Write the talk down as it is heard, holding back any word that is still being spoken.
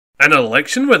An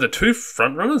election where the two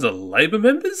frontrunners are Labour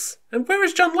members? And where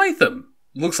is John Latham?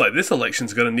 Looks like this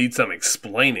election's gonna need some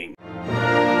explaining.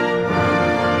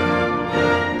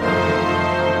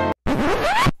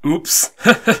 Oops.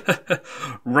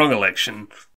 Wrong election.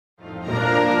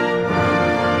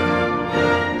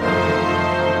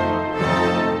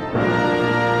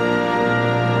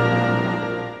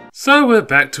 So we're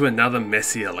back to another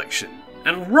messy election,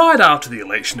 and right after the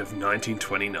election of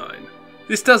 1929.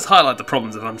 This does highlight the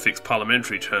problems of unfixed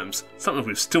parliamentary terms, something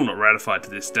we've still not ratified to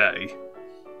this day.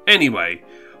 Anyway,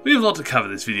 we have a lot to cover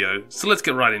this video, so let's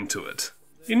get right into it.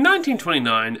 In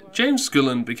 1929, James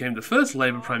Scullin became the first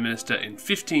Labour Prime Minister in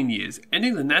 15 years,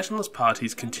 ending the Nationalist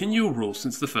Party's continual rule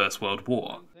since the First World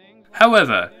War.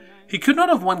 However, he could not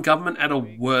have won government at a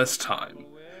worse time.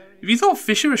 If you thought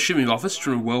Fisher assuming office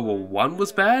during World War I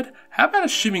was bad, how about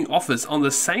assuming office on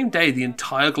the same day the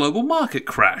entire global market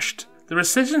crashed? The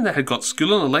recession that had got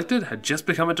Scullin elected had just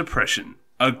become a depression.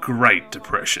 A Great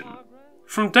Depression.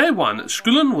 From day one,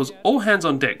 Scullin was all hands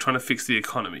on deck trying to fix the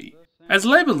economy. As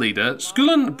Labour leader,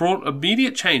 Scullin brought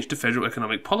immediate change to federal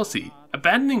economic policy,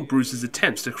 abandoning Bruce's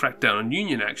attempts to crack down on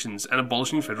union actions and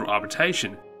abolishing federal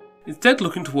arbitration, instead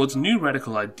looking towards new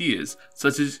radical ideas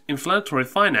such as inflationary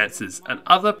finances and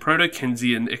other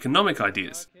proto-Keynesian economic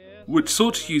ideas, which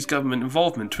sought to use government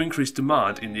involvement to increase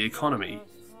demand in the economy.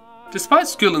 Despite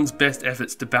Scullin's best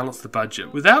efforts to balance the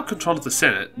budget, without control of the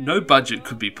Senate, no budget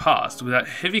could be passed without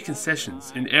heavy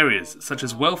concessions in areas such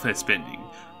as welfare spending,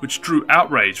 which drew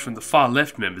outrage from the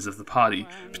far-left members of the party,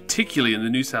 particularly in the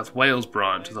New South Wales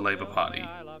branch of the Labour Party.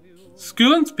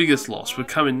 Scullin's biggest loss would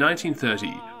come in 1930,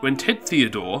 when Ted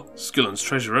Theodore, Scullin's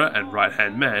treasurer and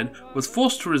right-hand man, was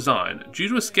forced to resign due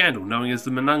to a scandal known as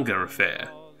the Menunga Affair,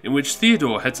 in which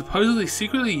Theodore had supposedly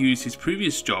secretly used his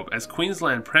previous job as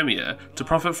Queensland Premier to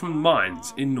profit from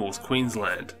mines in North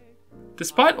Queensland.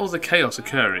 Despite all the chaos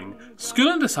occurring,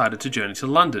 Scullin decided to journey to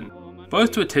London,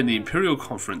 both to attend the Imperial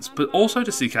Conference but also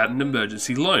to seek out an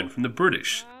emergency loan from the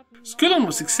British. Scullin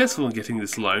was successful in getting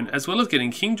this loan, as well as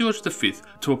getting King George V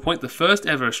to appoint the first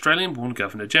ever Australian-born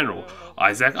Governor-General,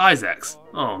 Isaac Isaacs.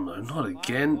 Oh no, not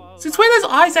again. Since when has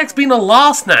Isaacs been a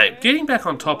last name? Getting back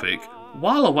on topic,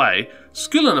 while away,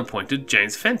 Scullin appointed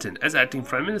James Fenton as acting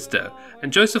Prime Minister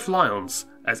and Joseph Lyons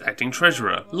as acting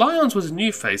Treasurer. Lyons was a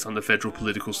new face on the federal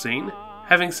political scene,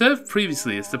 having served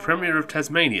previously as the Premier of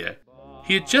Tasmania.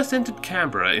 He had just entered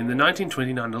Canberra in the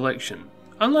 1929 election.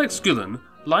 Unlike Scullin,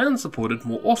 Lyons supported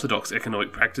more orthodox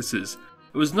economic practices.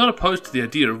 It was not opposed to the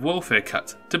idea of welfare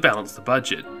cuts to balance the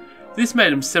budget. This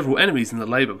made him several enemies in the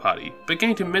Labour Party, but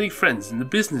gained him many friends in the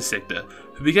business sector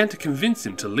who began to convince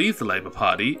him to leave the Labour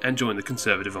Party and join the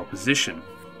Conservative opposition.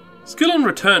 Scullin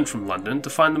returned from London to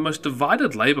find the most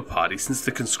divided Labour Party since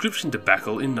the conscription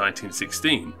debacle in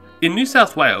 1916. In New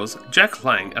South Wales, Jack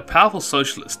Lang, a powerful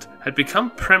socialist, had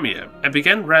become Premier and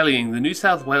began rallying the New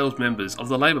South Wales members of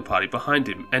the Labour Party behind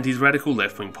him and his radical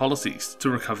left-wing policies to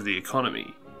recover the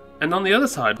economy. And on the other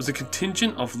side was a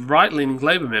contingent of right-leaning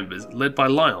Labour members led by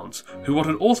Lyons, who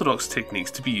wanted orthodox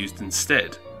techniques to be used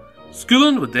instead.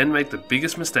 Scullin would then make the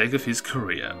biggest mistake of his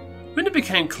career. When it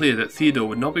became clear that Theodore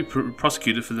would not be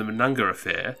prosecuted for the Menunga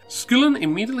Affair, Scullin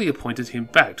immediately appointed him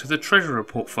back to the Treasurer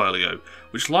portfolio,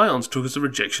 which Lyons took as a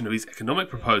rejection of his economic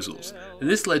proposals, and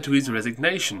this led to his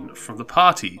resignation from the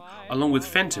party, along with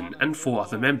Fenton and 4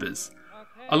 other members.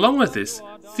 Along with this,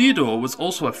 Theodore was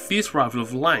also a fierce rival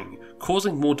of Lang,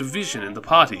 causing more division in the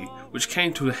party, which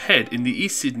came to a head in the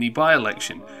East Sydney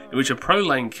by-election, in which a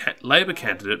pro-Lang Labour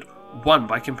candidate won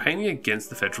by campaigning against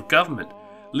the federal government,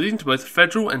 leading to both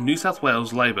federal and New South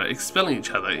Wales Labour expelling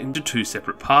each other into 2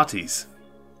 separate parties.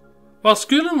 While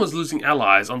Scullin was losing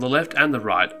allies on the left and the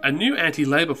right, a new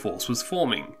anti-Labour force was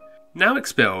forming. Now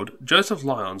expelled, Joseph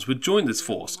Lyons would join this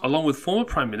force, along with former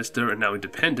Prime Minister and now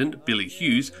independent Billy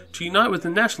Hughes, to unite with the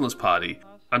Nationalist Party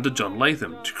under John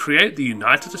Latham to create the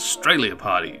United Australia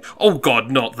Party. Oh god,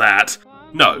 not that!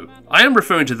 No, I am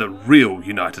referring to the real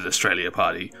United Australia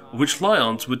Party, of which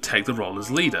Lyons would take the role as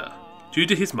leader, due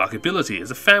to his marketability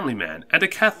as a family man and a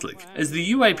Catholic, as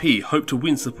the UAP hoped to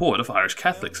win support of Irish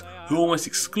Catholics, who almost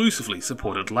exclusively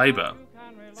supported Labour.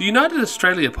 The United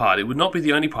Australia Party would not be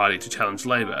the only party to challenge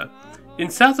Labour. In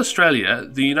South Australia,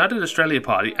 the United Australia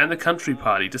Party and the Country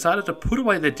Party decided to put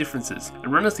away their differences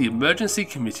and run as the Emergency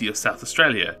Committee of South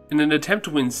Australia in an attempt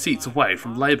to win seats away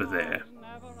from Labour there.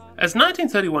 As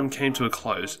 1931 came to a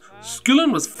close,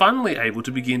 Scullin was finally able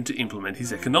to begin to implement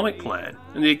his economic plan,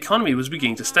 and the economy was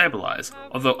beginning to stabilise,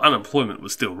 although unemployment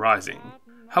was still rising.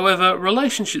 However,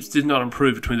 relationships did not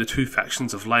improve between the two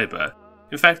factions of Labour.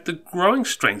 In fact, the growing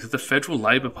strength of the Federal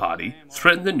Labor Party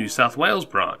threatened the New South Wales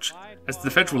branch, as the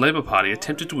Federal Labor Party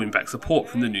attempted to win back support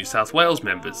from the New South Wales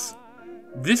members.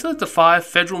 This led the 5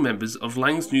 federal members of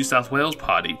Lang's New South Wales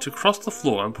Party to cross the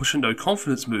floor and push a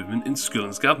no-confidence movement in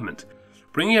Skillen's government,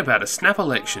 bringing about a snap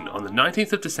election on the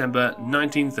 19th of December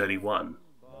 1931.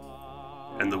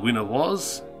 And the winner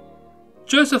was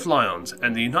Joseph Lyons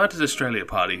and the United Australia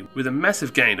Party, with a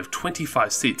massive gain of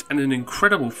 25 seats and an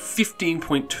incredible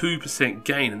 15.2%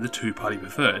 gain in the two-party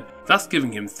preferred, thus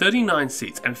giving him 39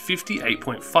 seats and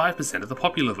 58.5% of the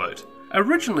popular vote.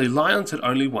 Originally, Lyons had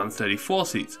only won 34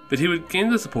 seats, but he would gain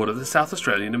the support of the South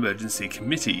Australian Emergency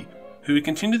Committee, who would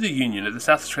continue the union of the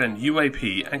South Australian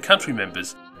UAP and country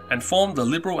members, and formed the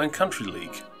Liberal and Country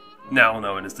League, now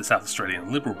known as the South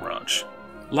Australian Liberal branch.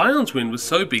 Lyons' win was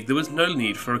so big there was no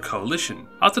need for a coalition.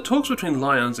 After talks between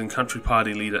Lyons and Country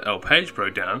Party leader Al Page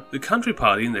broke down, the Country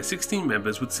Party and their 16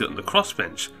 members would sit on the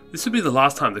crossbench. This would be the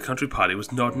last time the Country Party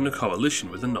was not in a coalition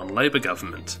with a non-Labor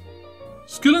government.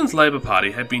 Skillen's Labor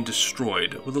Party had been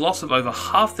destroyed. With a loss of over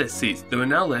half their seats, they were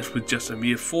now left with just a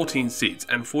mere 14 seats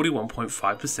and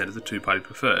 41.5% of the two-party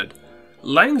preferred.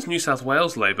 Lang's New South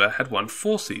Wales Labor had won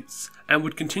 4 seats, and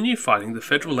would continue fighting the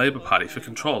Federal Labor Party for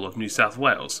control of New South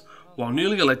Wales, while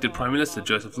newly elected Prime Minister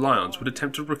Joseph Lyons would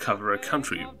attempt to recover a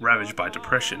country ravaged by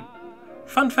depression.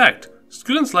 Fun fact,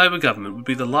 Skillen's Labor government would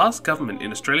be the last government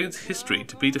in Australia's history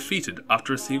to be defeated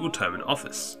after a single term in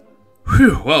office.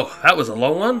 Whew, well, that was a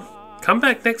long one. Come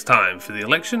back next time for the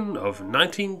election of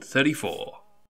 1934.